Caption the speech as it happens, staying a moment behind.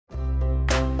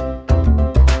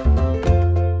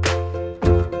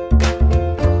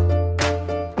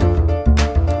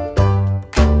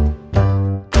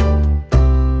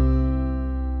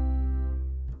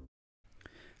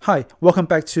Hi, welcome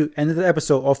back to another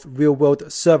episode of Real World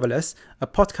Serverless, a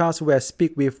podcast where I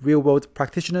speak with real-world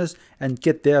practitioners and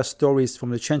get their stories from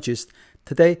the trenches.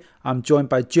 Today, I'm joined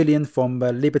by Gillian from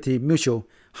Liberty Mutual.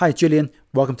 Hi, Gillian.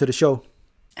 Welcome to the show.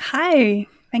 Hi.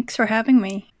 Thanks for having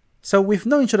me. So we've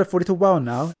known each other for a little while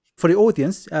now. For the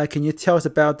audience, can you tell us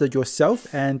about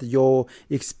yourself and your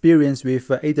experience with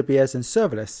AWS and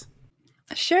serverless?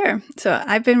 Sure. So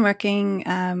I've been working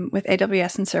with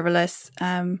AWS and serverless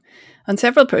on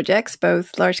several projects,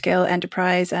 both large-scale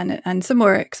enterprise and some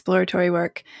more exploratory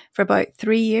work for about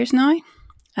 3 years now.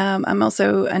 I'm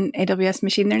also an AWS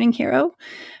machine learning hero,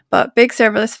 but big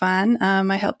serverless fan.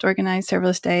 I helped organize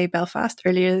Serverless Day Belfast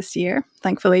earlier this year,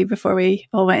 thankfully before we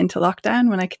all went into lockdown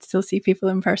when I could still see people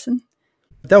in person.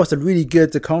 That was a really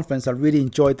good conference. I really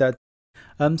enjoyed that.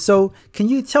 So can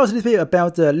you tell us a little bit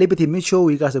about Liberty Mutual?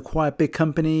 You guys are quite a big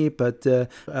company, but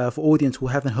for audience who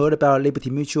haven't heard about Liberty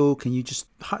Mutual, can you just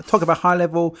talk about high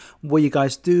level what you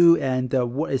guys do and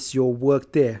what is your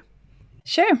work there?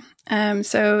 Sure.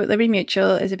 So Liberty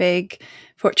Mutual is a big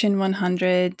Fortune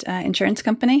 100 insurance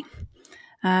company.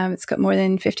 It's got more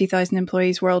than 50,000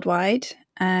 employees worldwide,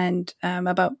 and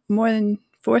about more than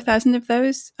 4,000 of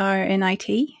those are in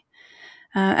IT.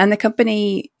 And the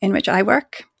company in which I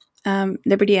work,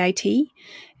 Liberty IT,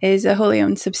 is a wholly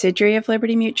owned subsidiary of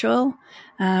Liberty Mutual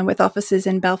with offices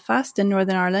in Belfast in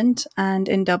Northern Ireland and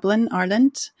in Dublin,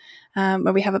 Ireland,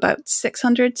 where we have about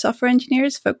 600 software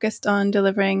engineers focused on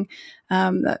delivering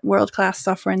world-class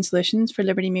software and solutions for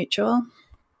Liberty Mutual.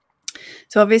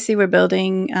 So obviously we're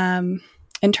building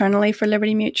internally for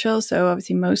Liberty Mutual, so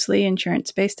obviously mostly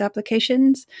insurance-based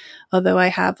applications, although I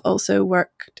have also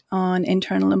worked on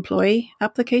internal employee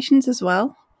applications as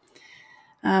well.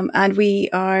 And we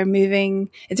are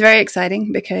moving, it's very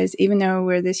exciting because even though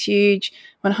we're this huge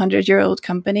 100-year-old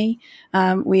company,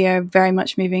 we are very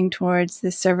much moving towards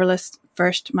this serverless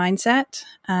first mindset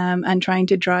and trying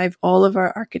to drive all of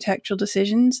our architectural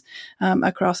decisions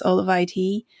across all of IT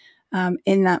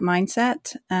in that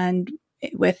mindset and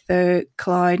with the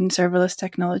cloud and serverless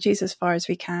technologies as far as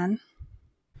we can.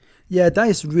 Yeah, that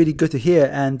is really good to hear,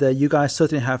 and you guys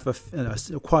certainly have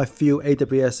quite a few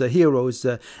AWS heroes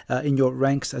in your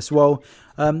ranks as well.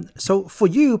 So for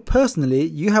you personally,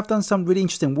 you have done some really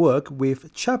interesting work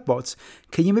with chatbots.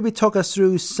 Can you maybe talk us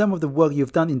through some of the work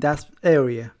you've done in that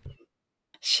area?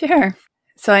 Sure.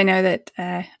 So I know that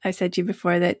I said to you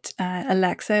before that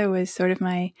Alexa was sort of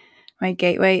my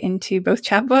gateway into both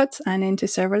chatbots and into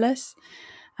serverless.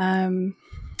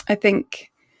 I think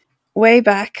way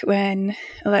back when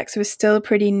Alexa was still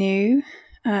pretty new,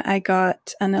 I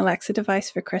got an Alexa device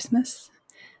for Christmas,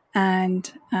 and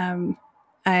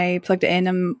I plugged it in,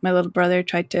 and my little brother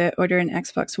tried to order an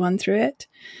Xbox One through it.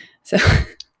 So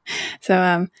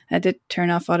I had to turn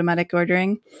off automatic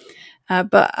ordering.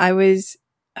 But I was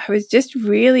just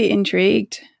really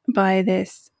intrigued by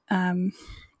this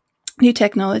new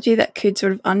technology that could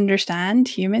sort of understand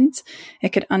humans. It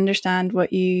could understand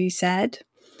what you said.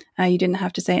 You didn't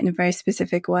have to say it in a very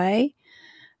specific way.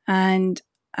 And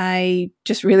I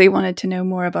just really wanted to know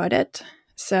more about it.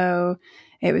 So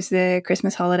it was the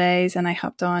Christmas holidays and I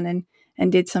hopped on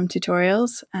and did some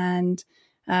tutorials. And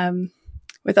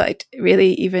without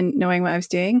really even knowing what I was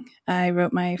doing, I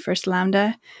wrote my first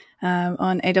Lambda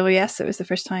on AWS. It was the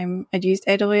first time I'd used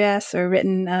AWS or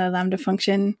written a Lambda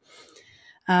function.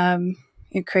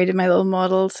 It created my little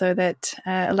model so that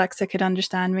Alexa could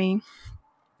understand me.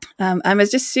 I was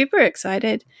just super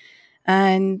excited.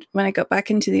 And when I got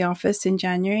back into the office in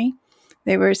January,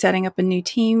 they were setting up a new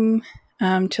team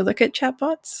to look at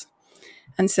chatbots.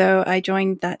 And so I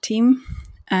joined that team.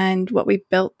 And what we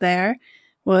built there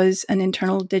was an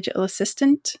internal digital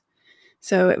assistant.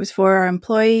 So it was for our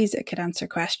employees. It could answer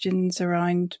questions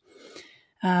around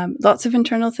lots of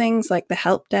internal things like the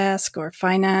help desk or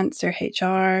finance or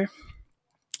HR.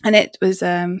 And it was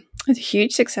a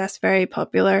huge success, very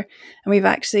popular. And we've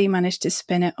actually managed to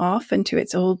spin it off into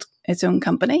its own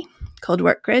company called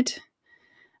WorkGrid,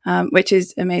 which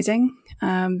is amazing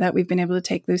that we've been able to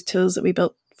take those tools that we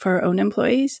built for our own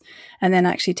employees and then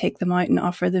actually take them out and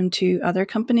offer them to other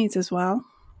companies as well.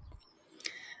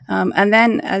 And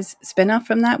then as spin-off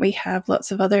from that, we have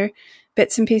lots of other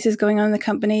bits and pieces going on in the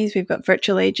companies. We've got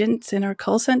virtual agents in our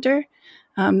call center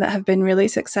that have been really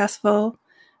successful.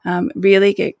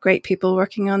 Really great people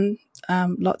working on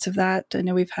lots of that. I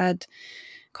know we've had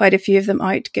quite a few of them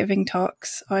out giving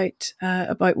talks out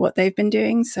about what they've been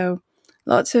doing. So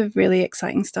lots of really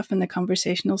exciting stuff in the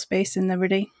conversational space in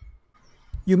Liberty.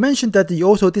 You mentioned that you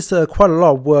also did quite a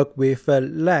lot of work with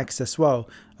Lex as well.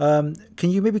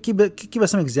 Can you maybe give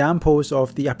us some examples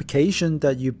of the application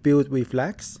that you built with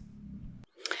Lex?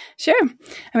 Sure.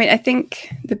 I mean, I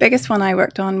think the biggest one I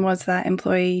worked on was that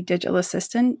employee digital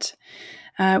assistant.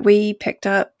 We picked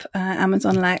up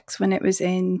Amazon Lex when it was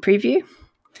in preview.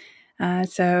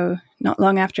 So not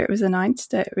long after it was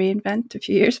announced at reInvent a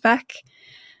few years back.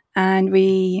 And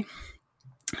we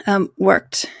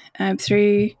worked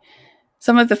through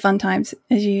some of the fun times.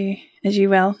 As you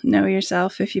well know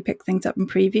yourself, if you pick things up in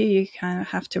preview, you kind of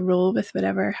have to roll with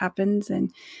whatever happens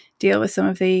and deal with some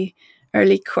of the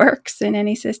early quirks in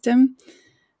any system.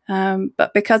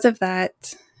 But because of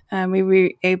that, we were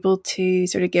able to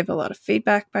sort of give a lot of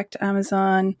feedback back to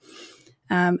Amazon,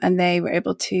 and they were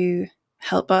able to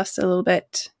help us a little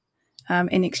bit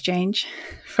in exchange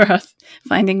for us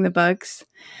finding the bugs.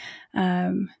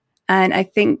 And I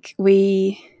think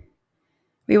we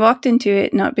walked into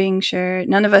it not being sure.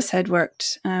 None of us had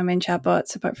worked in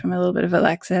chatbots apart from a little bit of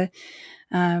Alexa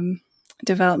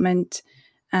development,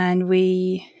 and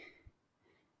we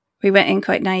went in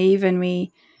quite naive, and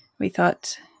we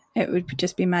thought it would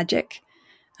just be magic.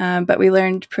 But we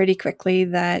learned pretty quickly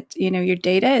that, your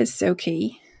data is so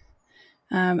key,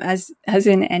 as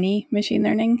in any machine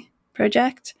learning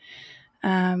project,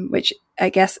 which I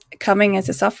guess coming as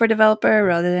a software developer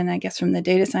rather than, I guess, from the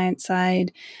data science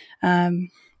side,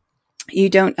 you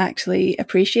don't actually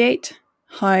appreciate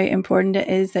how important it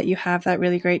is that you have that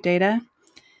really great data.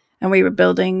 And we were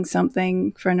building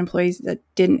something for an employee that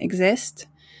didn't exist.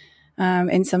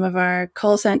 In some of our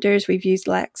call centers, we've used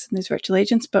Lex and those virtual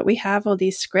agents, but we have all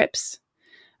these scripts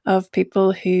of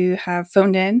people who have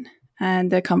phoned in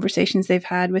and the conversations they've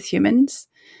had with humans.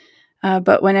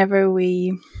 But whenever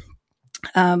we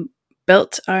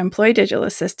built our employee digital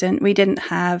assistant, we didn't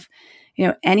have,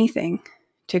 anything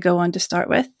to go on to start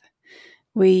with.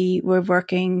 We were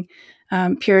working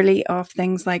purely off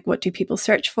things like, what do people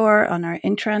search for on our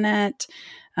intranet?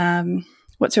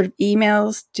 What sort of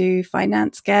emails do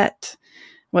finance get?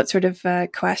 What sort of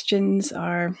questions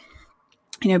are,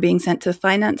 being sent to the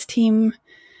finance team?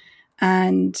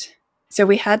 And so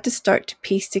we had to start to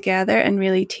piece together and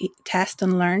really test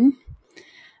and learn,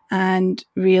 and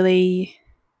really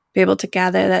be able to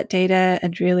gather that data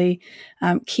and really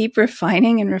keep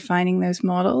refining those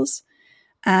models.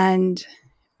 And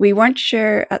we weren't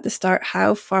sure at the start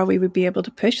how far we would be able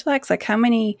to push Lex. Like how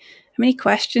many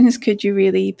questions could you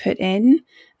really put in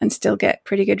and still get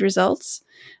pretty good results?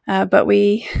 But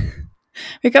we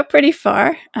got pretty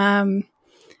far, and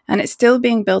it's still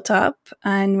being built up,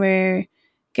 and we're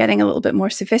getting a little bit more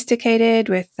sophisticated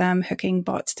with hooking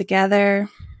bots together.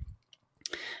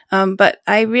 But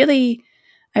I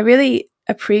really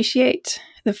appreciate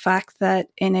the fact that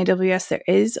in AWS there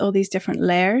is all these different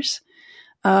layers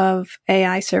of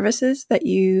AI services, that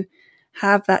you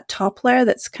have that top layer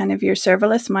that's kind of your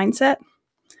serverless mindset,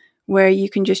 where you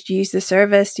can just use the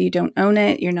service. You don't own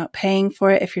it. You're not paying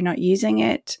for it if you're not using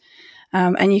it.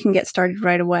 And you can get started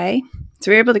right away.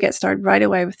 So we're able to get started right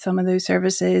away with some of those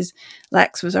services.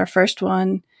 Lex was our first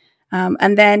one.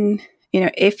 And then,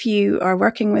 if you are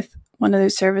working with one of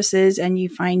those services and you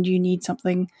find you need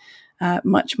something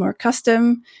much more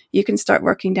custom, you can start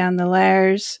working down the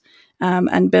layers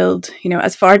and build,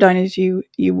 as far down as you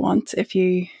want. If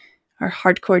you are a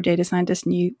hardcore data scientist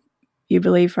and you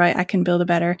believe, right, I can build a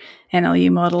better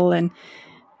NLU model than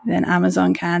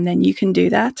Amazon can, then you can do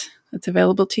that. It's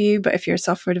available to you. But if you're a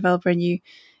software developer and you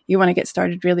want to get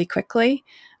started really quickly,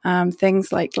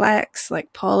 things like Lex,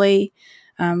 like Polly,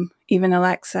 even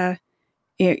Alexa,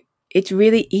 it's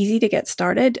really easy to get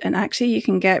started, and actually you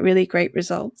can get really great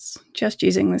results just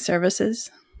using the services.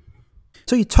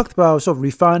 So you talked about sort of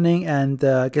refining and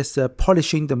I guess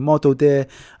polishing the model there.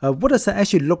 What does that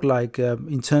actually look like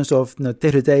in terms of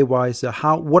day-to-day wise?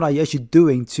 What are you actually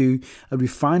doing to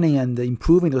refining and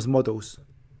improving those models?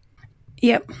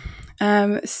 Yep.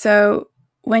 So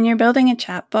when you're building a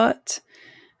chatbot,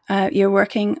 you're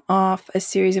working off a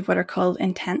series of what are called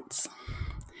intents.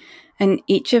 And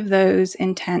each of those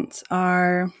intents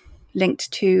are linked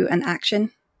to an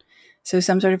action. So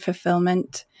some sort of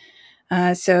fulfillment.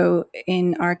 So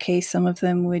in our case, some of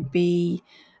them would be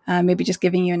maybe just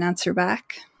giving you an answer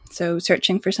back. So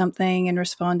searching for something and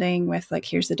responding with like,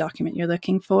 here's the document you're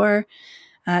looking for.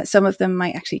 Some of them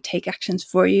might actually take actions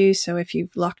for you. So if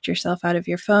you've locked yourself out of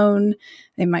your phone,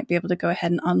 they might be able to go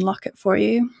ahead and unlock it for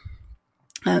you.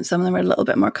 Some of them are a little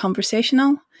bit more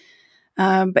conversational.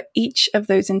 But each of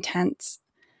those intents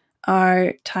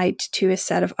are tied to a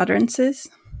set of utterances.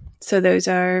 So those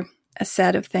are a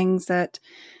set of things that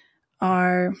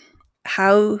are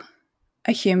how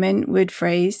a human would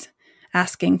phrase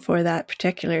asking for that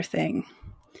particular thing.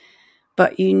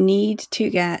 But you need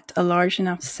to get a large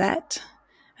enough set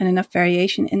and enough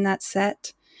variation in that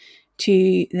set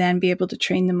to then be able to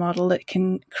train the model that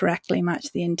can correctly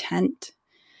match the intent.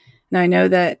 Now, I know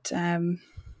that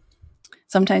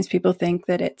sometimes people think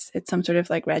that it's some sort of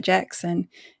like regex, and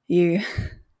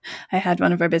I had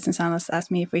one of our business analysts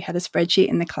ask me if we had a spreadsheet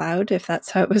in the cloud, if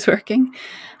that's how it was working,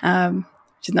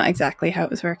 which is not exactly how it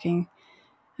was working.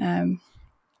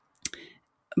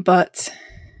 But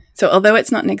so although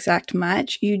it's not an exact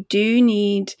match, you do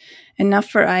need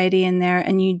enough variety in there,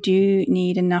 and you do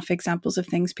need enough examples of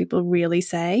things people really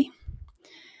say.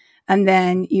 And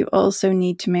then you also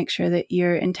need to make sure that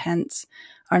your intents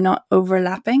are not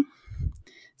overlapping.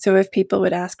 So if people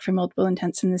would ask for multiple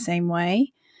intents in the same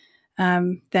way,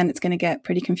 then it's going to get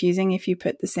pretty confusing if you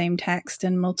put the same text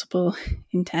and multiple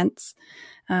intents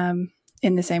in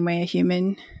the same way a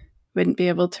human wouldn't be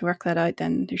able to work that out.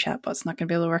 Then your chatbot's not going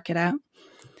to be able to work it out.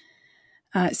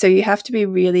 So you have to be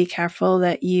really careful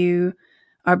that you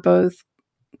are both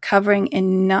covering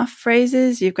enough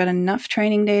phrases, you've got enough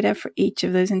training data for each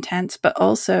of those intents, but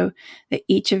also that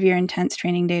each of your intents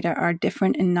training data are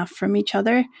different enough from each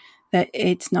other that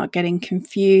it's not getting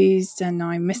confused and now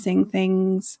I'm missing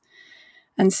things.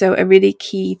 And so a really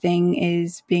key thing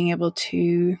is being able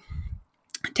to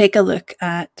take a look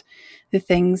at the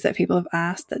things that people have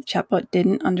asked that the chatbot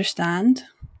didn't understand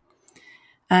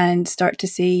and start to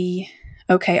see,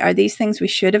 okay, are these things we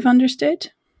should have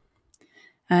understood?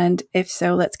 And if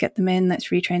so, let's get them in, let's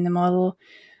retrain the model.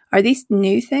 Are these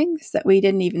new things that we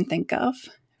didn't even think of?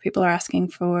 People are asking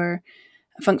for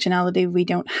functionality we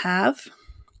don't have,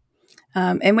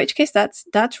 in which case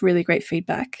that's really great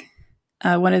feedback.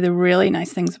 One of the really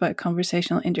nice things about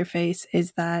conversational interface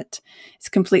is that it's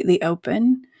completely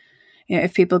open. You know,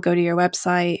 if people go to your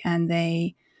website and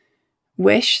they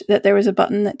wish that there was a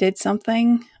button that did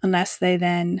something, unless they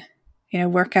then,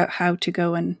 work out how to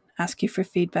go and ask you for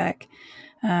feedback,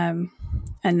 and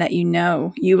let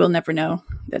you will never know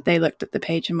that they looked at the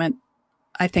page and went,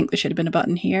 I think there should have been a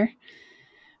button here.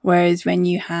 Whereas when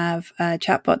you have a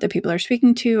chatbot that people are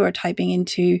speaking to or typing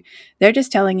into, they're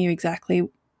just telling you exactly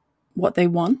what they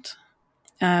want.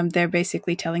 They're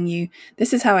basically telling you,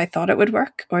 this is how I thought it would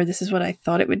work, or this is what I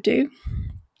thought it would do.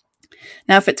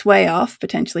 Now, if it's way off,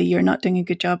 potentially you're not doing a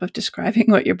good job of describing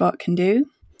what your bot can do.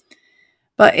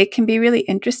 But it can be really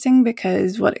interesting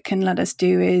because what it can let us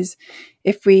do is,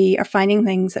 if we are finding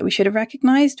things that we should have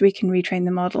recognized, we can retrain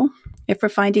the model. If we're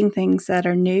finding things that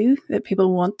are new that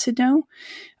people want to know,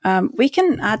 we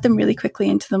can add them really quickly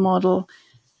into the model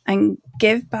and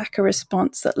give back a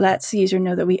response that lets the user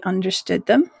know that we understood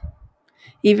them,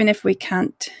 even if we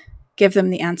can't give them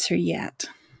the answer yet.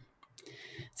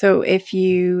 So if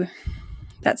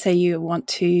let's say you want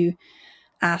to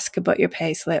ask about your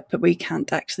pay slip, but we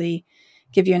can't actually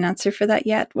give you an answer for that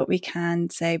yet, what we can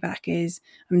say back is,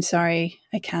 I'm sorry,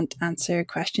 I can't answer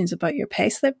questions about your pay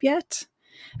slip yet,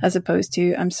 as opposed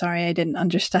to, I'm sorry, I didn't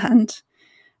understand,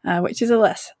 which is a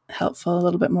less helpful, a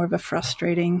little bit more of a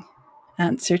frustrating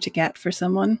answer to get for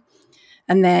someone.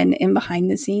 And then in behind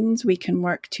the scenes, we can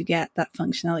work to get that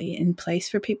functionality in place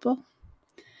for people.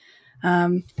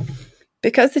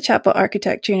 Because the chatbot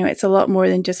architecture, it's a lot more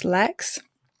than just Lex.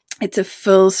 It's a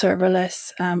full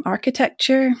serverless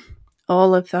architecture.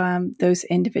 All of those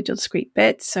individual discrete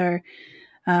bits are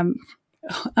a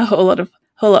whole lot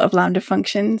of Lambda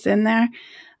functions in there.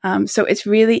 So it's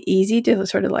really easy to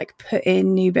sort of like put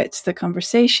in new bits to the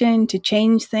conversation, to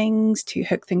change things, to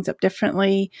hook things up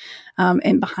differently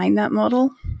in behind that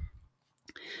model.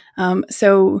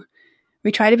 So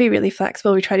we try to be really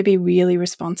flexible. We try to be really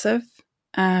responsive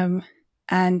and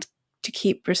to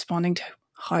keep responding to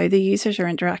how the users are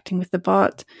interacting with the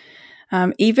bot.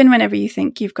 Even whenever you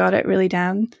think you've got it really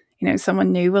down,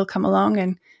 someone new will come along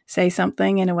and say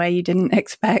something in a way you didn't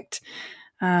expect.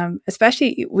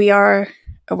 Especially, we are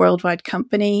a worldwide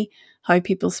company. How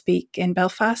people speak in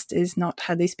Belfast is not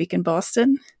how they speak in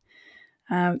Boston.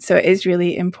 So it is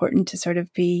really important to sort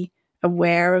of be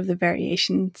aware of the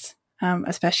variations,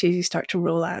 especially as you start to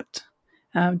roll out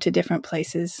to different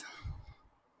places.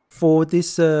 For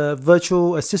this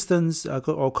virtual assistants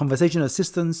or conversation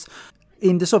assistants,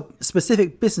 in the sort of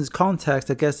specific business context,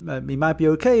 I guess it might be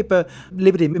okay, but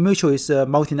Liberty Mutual is a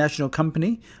multinational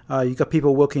company. You got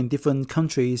people working in different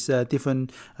countries,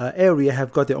 different area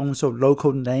have got their own sort of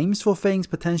local names for things,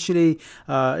 potentially.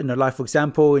 Like for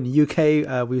example, in the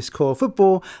UK, we call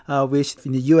football, which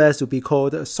in the US would be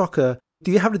called soccer.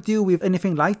 Do you have to deal with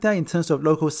anything like that in terms of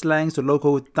local slangs or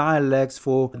local dialects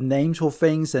for names for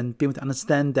things and be able to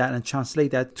understand that and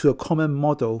translate that to a common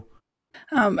model?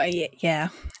 Yeah,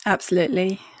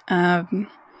 absolutely.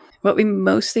 What we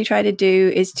mostly try to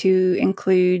do is to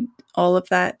include all of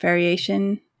that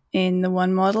variation in the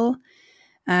one model.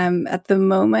 At the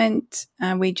moment,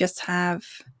 we just have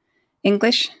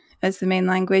English as the main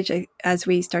language. As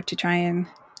we start to try and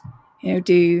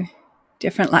do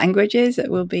different languages,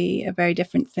 it will be a very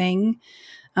different thing.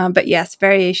 But yes,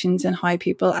 variations in how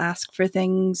people ask for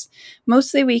things.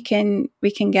 Mostly we can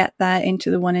get that into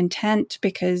the one intent,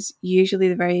 because usually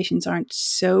the variations aren't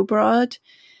so broad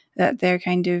that they're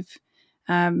kind of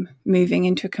moving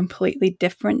into a completely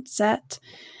different set.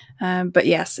 But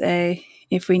yes,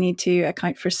 if we need to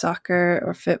account for soccer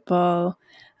or football,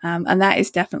 and that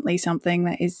is definitely something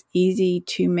that is easy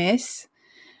to miss.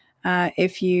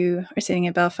 If you are sitting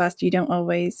in Belfast, you don't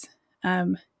always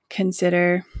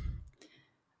consider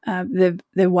the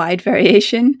wide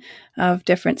variation of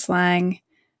different slang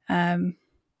in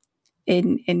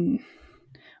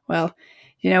well,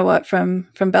 you know what, from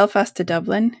Belfast to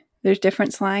Dublin, there's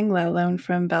different slang, let alone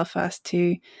from Belfast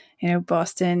to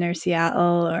Boston or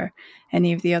Seattle or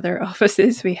any of the other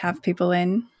offices we have people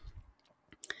in.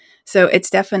 So it's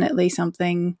definitely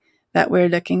something that we're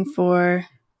looking for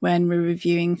when we're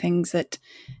reviewing things that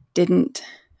didn't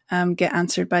get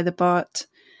answered by the bot.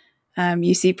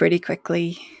 You see pretty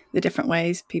quickly the different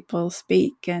ways people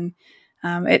speak, and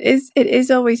it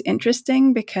is always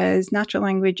interesting because natural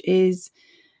language is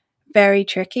very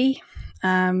tricky.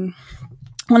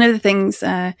 One of the things,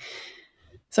 so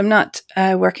I'm not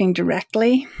working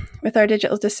directly with our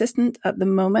digital assistant at the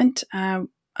moment.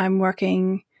 I'm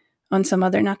working on some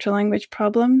other natural language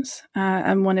problems,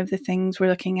 and one of the things we're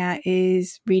looking at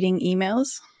is reading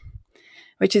emails,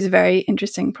 which is a very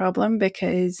interesting problem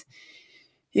because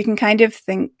you can kind of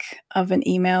think of an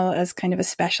email as kind of a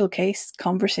special case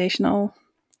conversational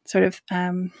sort of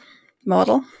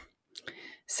model.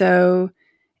 So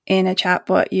in a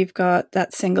chatbot, you've got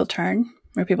that single turn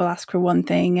where people ask for one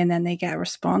thing and then they get a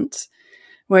response.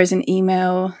 Whereas an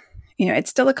email, it's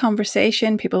still a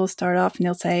conversation. People will start off and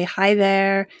they'll say, "Hi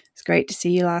there, it's great to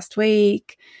see you last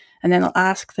week." And then they'll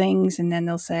ask things and then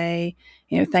they'll say,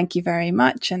 "Thank you very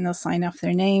much." And they'll sign off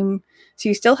their name. So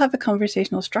you still have a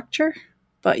conversational structure,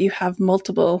 but you have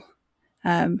multiple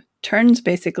turns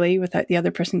basically without the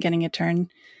other person getting a turn.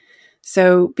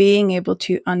 So being able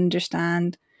to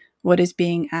understand what is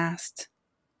being asked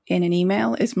in an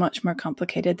email is much more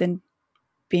complicated than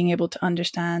being able to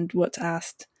understand what's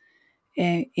asked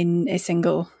in a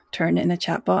single turn in a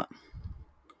chatbot.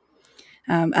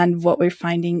 And what we're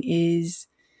finding is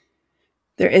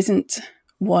there isn't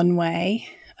one way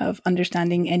of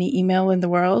understanding any email in the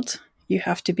world. You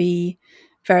have to be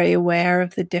very aware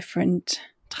of the different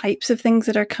types of things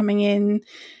that are coming in,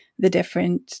 the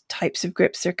different types of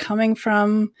groups they're coming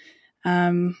from.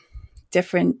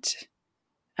 Different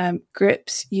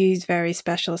groups use very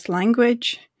specialist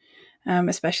language,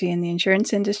 especially in the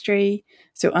insurance industry.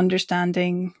 So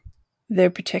understanding their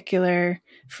particular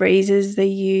phrases they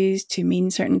use to mean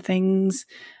certain things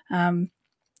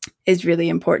is really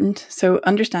important. So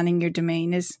understanding your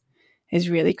domain is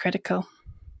really critical.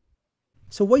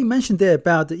 So what you mentioned there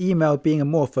about the email being a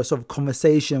more of a sort of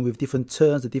conversation with different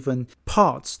turns, the different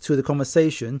parts to the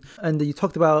conversation, and you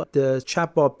talked about the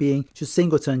chatbot being just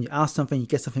singleton, you ask something, you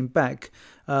get something back.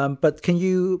 But can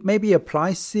you maybe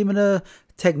apply similar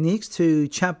techniques to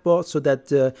chatbots so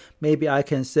that maybe I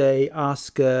can say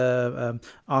ask the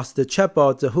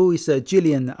chatbot who is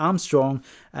Gillian Armstrong,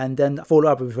 and then follow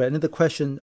up with another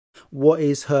question. What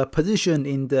is her position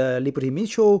in the Liberty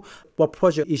Mutual? What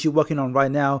project is she working on right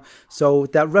now? So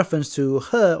that reference to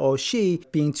her or she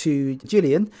being to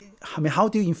Gillian, I mean, how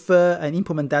do you infer and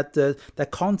implement that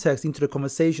context into the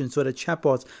conversation so the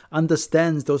chatbot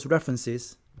understands those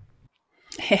references?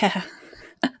 Yeah,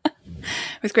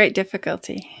 with great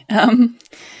difficulty.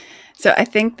 So I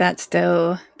think that's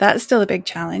still a big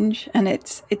challenge, and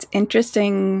it's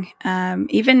interesting.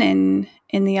 Even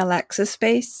in the Alexa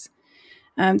space.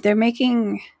 They're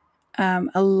making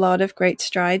a lot of great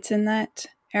strides in that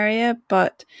area,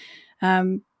 but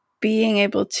being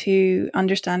able to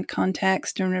understand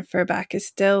context and refer back is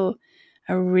still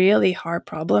a really hard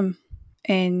problem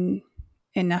in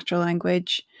natural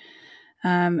language.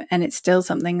 And it's still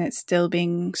something that's still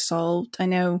being solved. I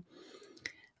know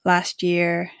last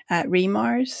year at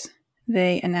Remars,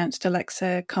 they announced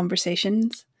Alexa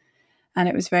Conversations, and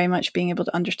it was very much being able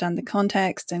to understand the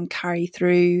context and carry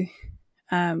through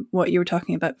what you were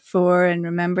talking about before and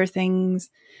remember things.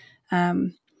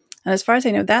 And as far as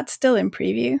I know, that's still in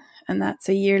preview, and that's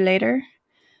a year later.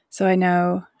 So I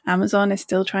know Amazon is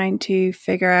still trying to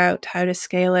figure out how to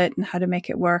scale it and how to make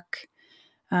it work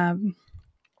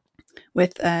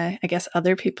with, I guess,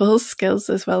 other people's skills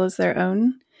as well as their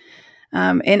own.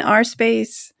 In our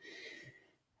space,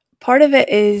 part of it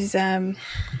is there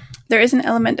is an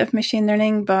element of machine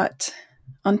learning, but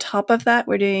On top of that,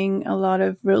 we're doing a lot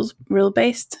of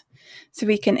rule-based, so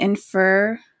we can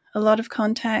infer a lot of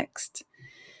context.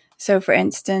 So for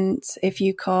instance, if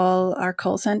you call our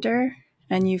call center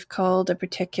and you've called a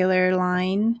particular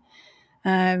line,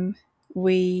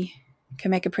 we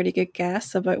can make a pretty good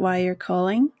guess about why you're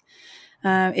calling.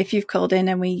 If you've called in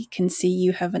and we can see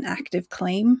you have an active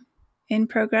claim in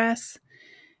progress,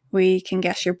 we can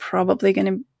guess you're probably going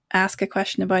to ask a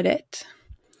question about it.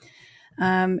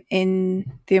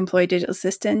 In the Employee Digital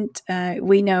Assistant,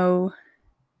 we know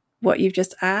what you've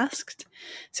just asked.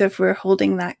 So if we're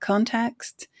holding that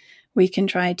context, we can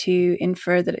try to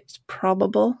infer that it's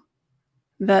probable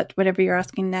that whatever you're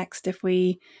asking next, if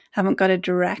we haven't got a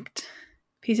direct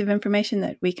piece of information,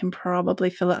 that we can probably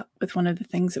fill up with one of the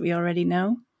things that we already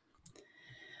know.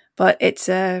 But it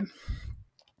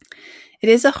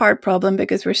is a hard problem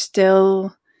because there's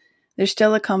still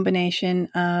a combination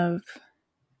of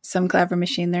some clever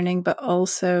machine learning, but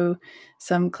also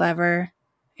some clever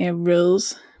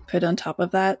rules put on top of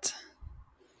that.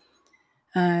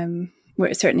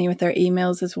 Certainly with our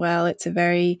emails as well, it's a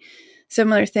very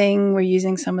similar thing. We're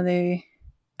using some of the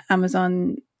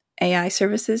Amazon AI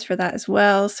services for that as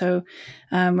well. So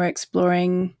we're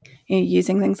exploring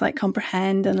using things like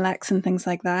Comprehend and Lex and things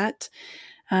like that.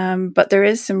 But there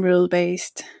is some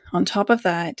rule-based on top of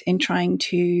that in trying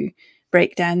to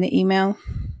break down the email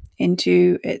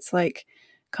into its like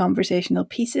conversational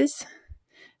pieces.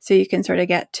 So you can sort of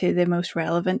get to the most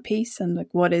relevant piece and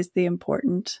like what is the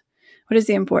important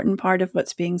part of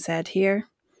what's being said here,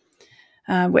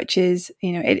 which is,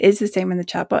 it is the same in the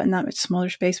chatbot in that much smaller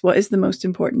space. What is the most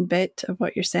important bit of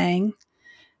what you're saying?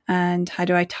 And how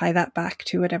do I tie that back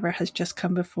to whatever has just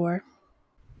come before?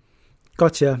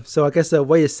 Gotcha. So I guess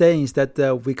what you're saying is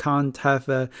that we can't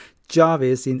have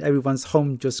Jarvis in everyone's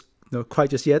home just quite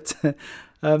just yet.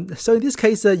 So in this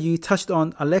case, you touched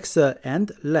on Alexa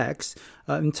and Lex.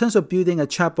 In terms of building a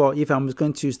chatbot, if I'm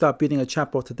going to start building a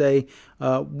chatbot today,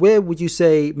 where would you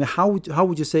say, how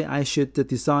would you say I should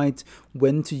decide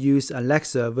when to use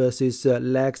Alexa versus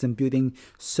Lex and building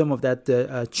some of that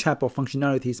chatbot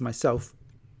functionalities myself?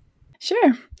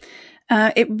 Sure.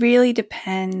 It really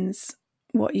depends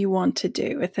what you want to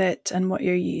do with it and what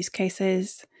your use case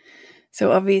is.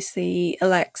 So obviously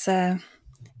Alexa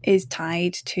is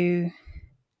tied to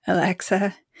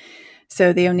Alexa.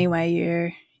 So the only way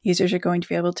your users are going to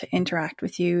be able to interact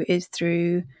with you is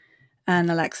through an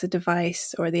Alexa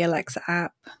device or the Alexa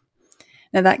app.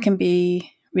 Now that can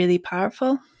be really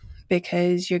powerful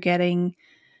because you're getting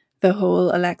the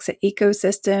whole Alexa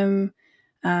ecosystem.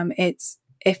 It's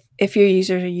if your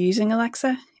users are using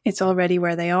Alexa, it's already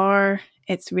where they are.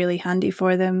 It's really handy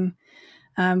for them,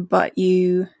 but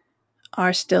you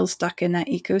are still stuck in that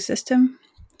ecosystem.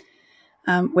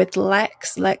 With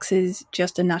Lex is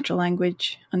just a natural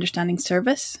language understanding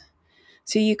service,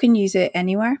 so you can use it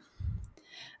anywhere.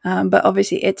 But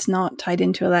obviously it's not tied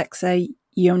into Alexa.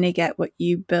 You only get what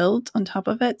you build on top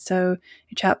of it. So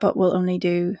your chatbot will only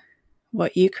do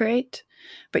what you create,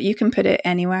 but you can put it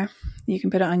anywhere. You can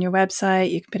put it on your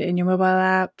website. You can put it in your mobile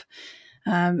app.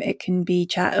 It can be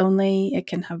chat only. It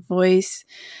can have voice.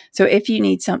 So if you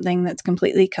need something that's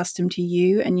completely custom to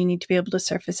you and you need to be able to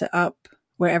surface it up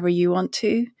wherever you want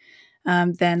to,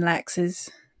 then Lex is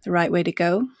the right way to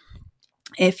go.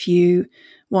 If you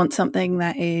want something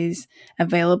that is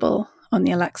available on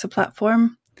the Alexa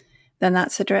platform, then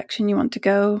that's the direction you want to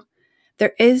go.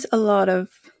 There is a lot of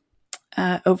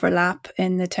overlap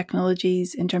in the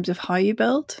technologies in terms of how you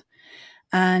build,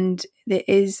 and it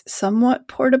is somewhat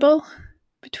portable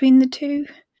between the two.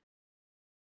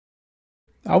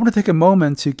 I want to take a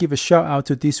moment to give a shout out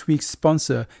to this week's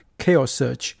sponsor, Chaos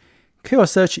Search.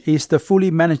 Chaos Search is the fully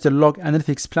managed log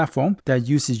analytics platform that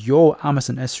uses your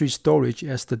Amazon S3 storage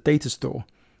as the data store.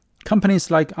 Companies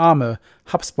like Armour,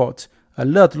 HubSpot,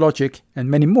 AlertLogic,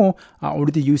 and many more are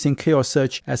already using Chaos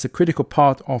Search as a critical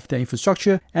part of their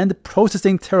infrastructure and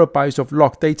processing terabytes of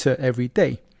log data every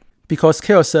day. Because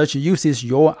Chaos Search uses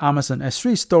your Amazon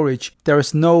S3 storage, there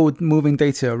is no moving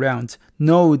data around,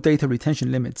 no data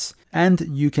retention limits, and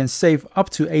you can save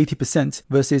up to 80%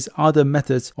 versus other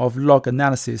methods of log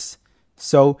analysis.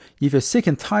 So if you're sick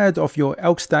and tired of your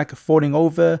elk stack falling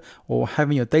over or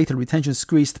having your data retention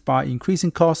squeezed by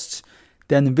increasing costs,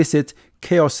 then visit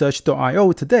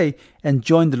chaossearch.io today and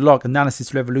join the log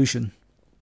analysis revolution.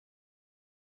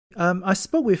 I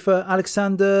spoke with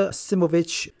Alexander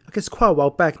Simovic, I guess quite a while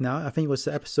back now. I think it was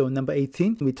episode number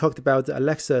 18. We talked about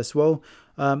Alexa as well.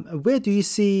 Where do you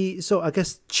see, so I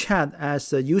guess chat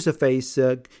as a user face,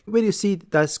 where do you see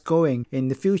that's going in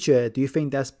the future? Do you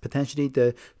think that's potentially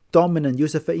the dominant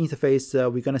user interface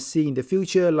we're going to see in the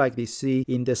future, like they see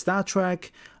in the Star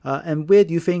Trek? And where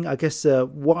do you think, I guess,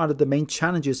 what are the main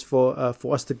challenges for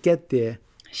us to get there?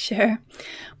 Sure.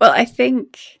 Well,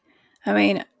 I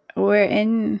mean, we're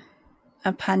in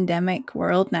a pandemic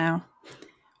world now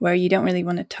where you don't really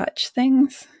want to touch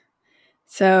things.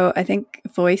 So I think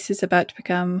voice is about to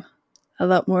become a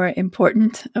lot more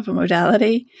important of a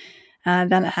modality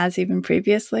than it has even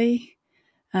previously,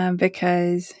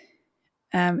 because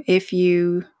if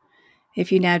you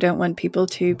now don't want people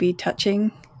to be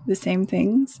touching the same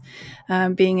things,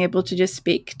 being able to just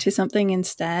speak to something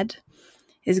instead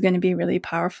is going to be really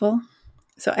powerful.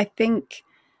 So I think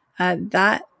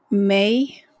that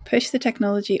may push the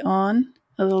technology on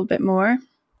a little bit more.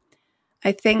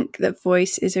 I think that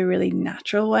voice is a really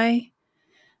natural way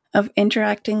of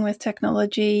interacting with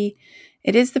technology.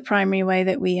 It is the primary way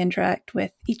that we interact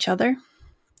with each other.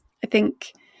 I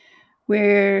think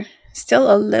we're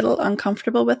still a little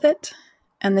uncomfortable with it,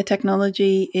 and the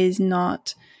technology is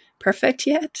not perfect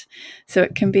yet, so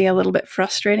it can be a little bit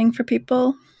frustrating for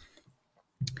people.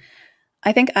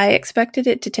 I think I expected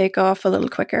it to take off a little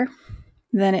quicker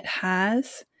than it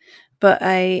has, but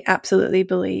I absolutely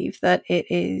believe that it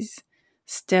is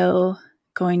still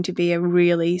going to be a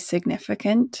really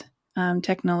significant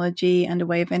technology and a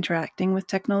way of interacting with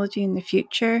technology in the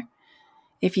future.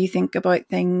 If you think about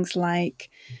things like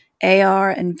AR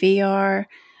and VR,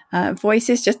 voice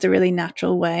is just a really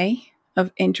natural way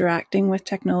of interacting with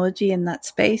technology in that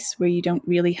space where you don't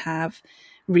really have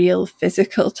real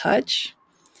physical touch.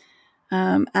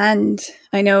 And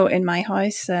I know in my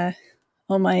house,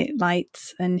 all my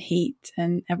lights and heat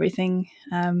and everything,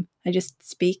 I just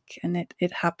speak and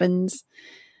it happens.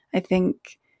 I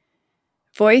think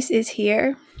voice is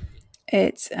here.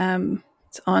 It's on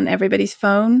everybody's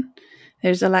phone.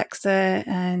 There's Alexa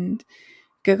and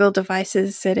Google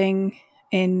devices sitting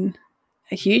in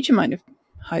a huge amount of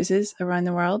houses around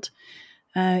the world.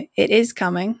 It is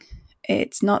coming.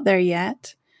 It's not there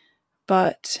yet,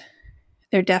 but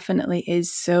there definitely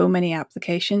is so many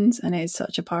applications and it is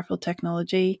such a powerful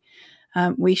technology.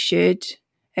 We should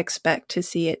expect to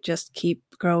see it just keep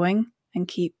growing and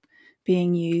keep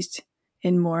being used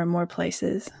in more and more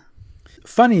places.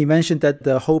 Funny you mentioned that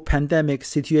the whole pandemic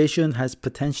situation has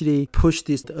potentially pushed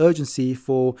this urgency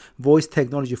for voice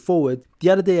technology forward. The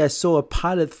other day I saw a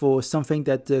pilot for something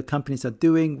that the companies are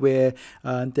doing where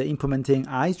they're implementing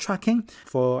eye tracking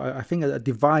for, I think, a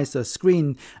device, a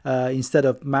screen. Instead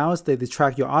of mouse, they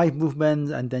track your eye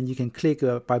movement and then you can click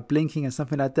by blinking and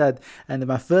something like that. And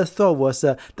my first thought was,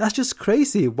 that's just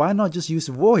crazy. Why not just use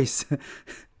voice?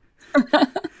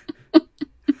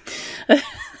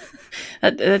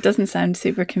 That doesn't sound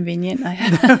super convenient, I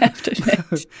have to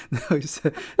admit. No,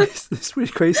 it's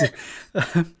really crazy.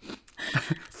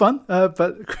 Fun,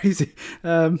 but crazy.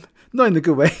 Not in a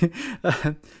good way.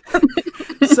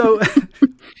 So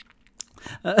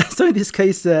in this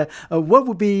case, what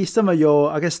would be some of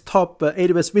your, I guess, top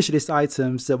AWS wishlist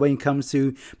items when it comes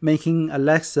to making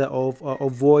Alexa or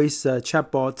voice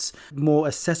chatbots more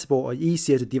accessible or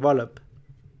easier to develop?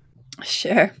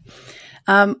 Sure.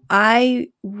 I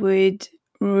would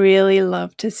really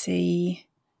love to see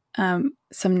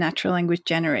some natural language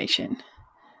generation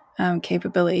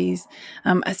capabilities,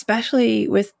 especially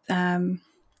with one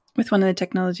of the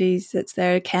technologies that's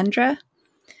there, Kendra,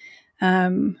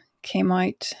 came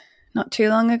out not too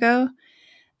long ago,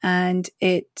 and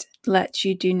it lets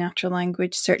you do natural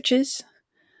language searches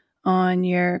on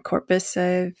your corpus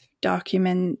of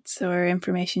documents or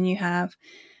information you have,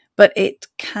 but it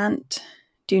can't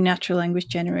do natural language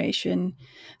generation.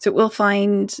 So it will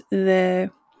find the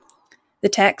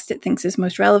text it thinks is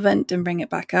most relevant and bring it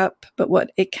back up. But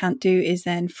what it can't do is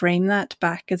then frame that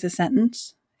back as a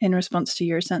sentence in response to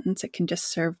your sentence. It can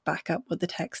just serve back up what the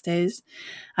text is.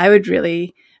 I would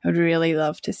really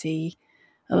love to see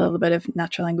a little bit of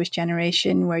natural language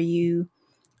generation where you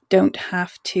don't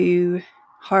have to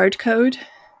hard code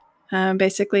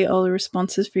basically all the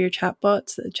responses for your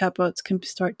chatbots. The chatbots can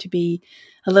start to be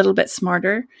a little bit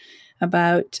smarter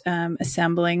about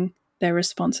assembling their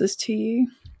responses to you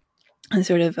and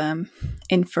sort of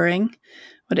inferring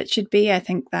what it should be. I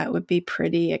think that would be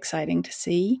pretty exciting to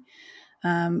see.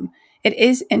 It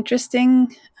is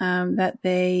interesting that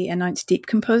they announced Deep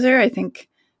Composer. I think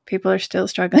people are still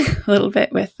struggling a little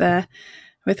bit with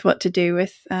what to do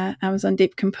with Amazon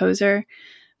Deep Composer,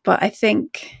 but I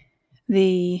think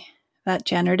that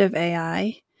generative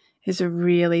AI is a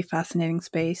really fascinating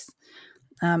space,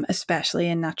 especially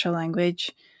in natural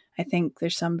language. I think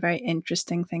there's some very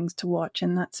interesting things to watch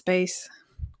in that space.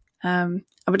 I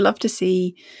would love to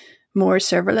see more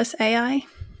serverless AI.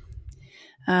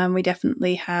 We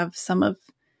definitely have some of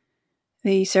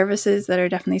the services that are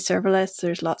definitely serverless.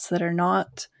 There's lots that are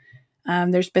not.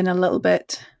 There's been a little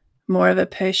bit more of a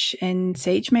push in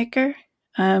SageMaker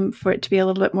for it to be a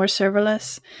little bit more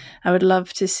serverless. I would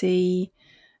love to see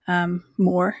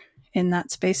more in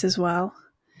that space as well,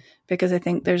 because I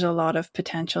think there's a lot of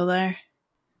potential there.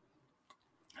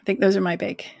 I think those are my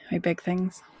big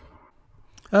things.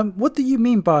 What do you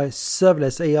mean by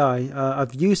serverless AI?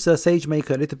 I've used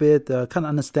SageMaker a little bit, kind of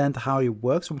understand how it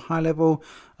works from high level,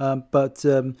 but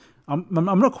I'm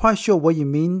not quite sure what you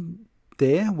mean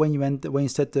there when you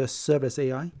said the serverless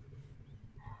AI.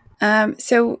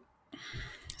 So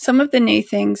some of the new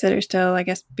things that are still, I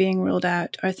guess, being rolled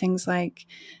out are things like,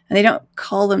 and they don't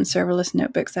call them serverless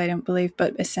notebooks, I don't believe,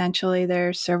 but essentially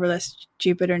they're serverless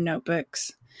Jupyter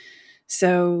notebooks.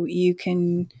 So you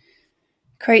can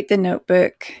create the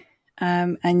notebook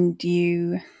and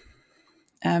you,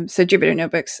 so Jupyter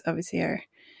notebooks obviously are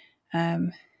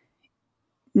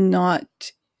not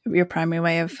your primary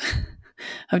way of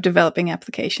developing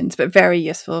applications, but very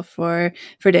useful for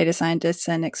data scientists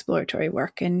and exploratory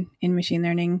work in machine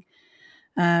learning.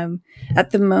 At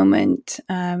the moment,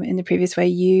 in the previous way,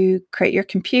 you create your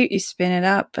compute, you spin it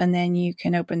up, and then you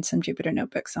can open some Jupyter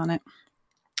notebooks on it.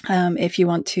 If you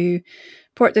want to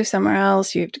port those somewhere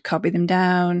else, you have to copy them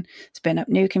down, spin up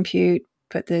new compute,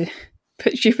 put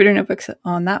Jupyter notebooks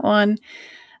on that one.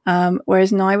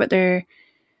 Whereas now what they're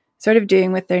sort of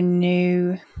doing with their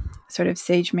new sort of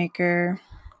SageMaker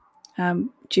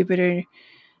Jupyter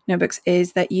notebooks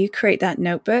is that you create that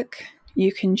notebook,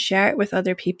 you can share it with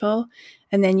other people,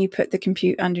 and then you put the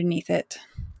compute underneath it.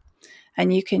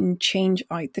 And you can change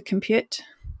out the compute.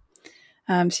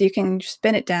 So you can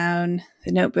spin it down,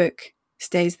 the notebook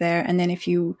stays there, and then if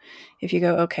you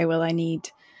go, okay, well, I need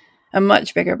a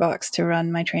much bigger box to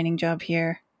run my training job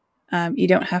here, you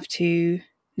don't have to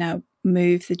now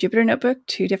move the Jupyter notebook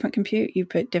to different compute. You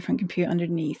put different compute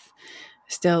underneath,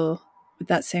 still with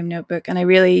that same notebook. And I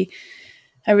really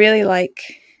like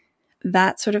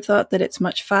that sort of thought, that it's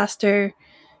much faster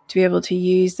to be able to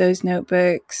use those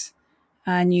notebooks,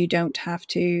 and you don't have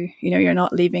to, you're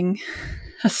not leaving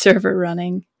a server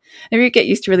running. If you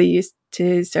get really used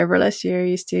to serverless, you're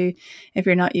used to, if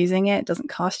you're not using it, it doesn't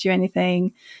cost you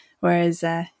anything. Whereas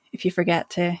if you forget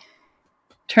to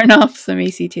turn off some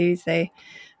EC2s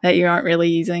that you aren't really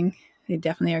using, they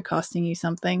definitely are costing you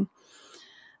something.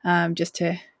 Just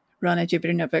to run a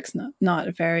Jupyter notebook's not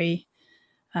a very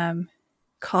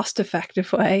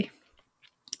cost-effective way.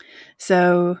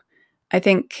 So I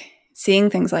think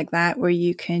seeing things like that, where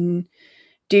you can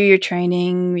do your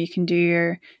training, you can do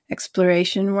your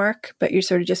exploration work, but you're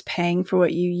sort of just paying for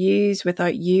what you use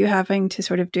without you having to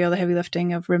sort of do all the heavy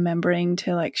lifting of remembering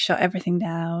to like shut everything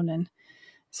down and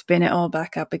spin it all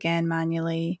back up again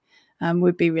manually,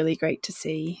 would be really great to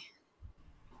see.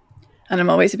 And I'm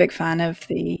always a big fan of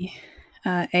the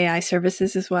AI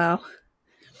services as well,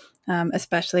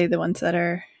 especially the ones that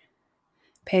are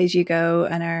pay as you go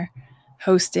and are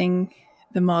hosting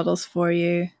the models for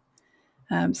you.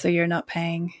 So you're not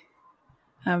paying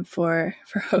for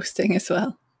hosting as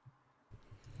well.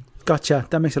 Gotcha.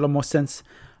 That makes a lot more sense.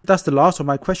 That's the last of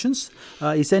my questions.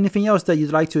 Is there anything else that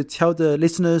you'd like to tell the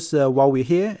listeners while we're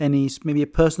here? Any maybe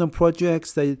personal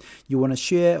projects that you want to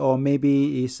share, or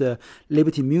maybe is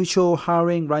Liberty Mutual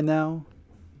hiring right now?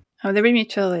 Oh, Liberty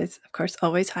Mutual is, of course,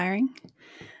 always hiring.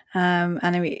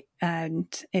 And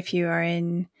if you are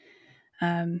in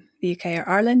the UK or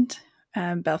Ireland,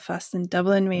 Belfast and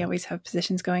Dublin, we always have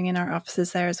positions going in our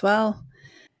offices there as well.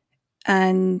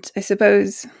 And I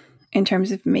suppose in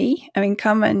terms of me, I mean,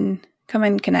 come and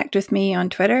connect with me on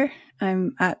Twitter.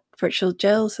 I'm at Virtual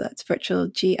Jill, so that's Virtual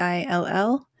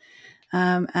GILL.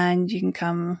 And you can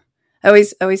come. I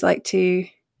always like to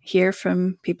hear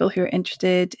from people who are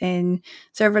interested in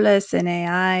serverless and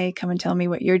AI. Come and tell me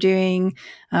what you're doing,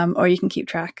 or you can keep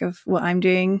track of what I'm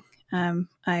doing.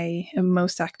 I am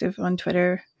most active on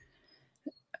Twitter.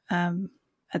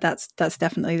 That's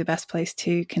definitely the best place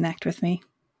to connect with me.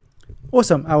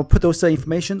 Awesome. I'll put those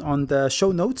information on the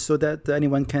show notes so that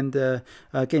anyone can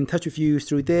get in touch with you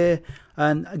through there.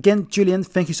 And again, Julian,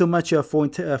 thank you so much for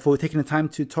taking the time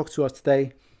to talk to us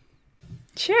today.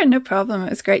 Sure, no problem. It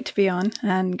was great to be on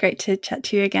and great to chat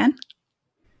to you again.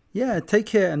 Yeah, take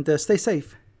care and stay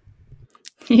safe.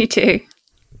 You too.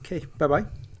 Okay, bye-bye.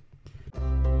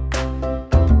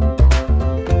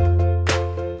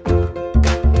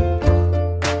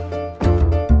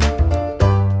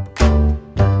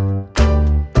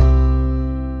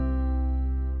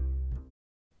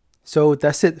 So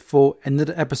that's it for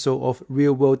another episode of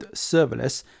Real World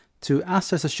Serverless. To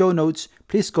access the show notes,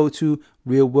 please go to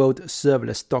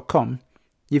realworldserverless.com.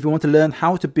 If you want to learn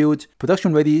how to build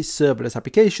production-ready serverless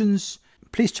applications,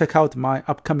 please check out my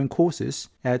upcoming courses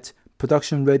at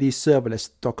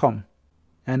productionreadyserverless.com.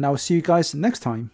 And I'll see you guys next time.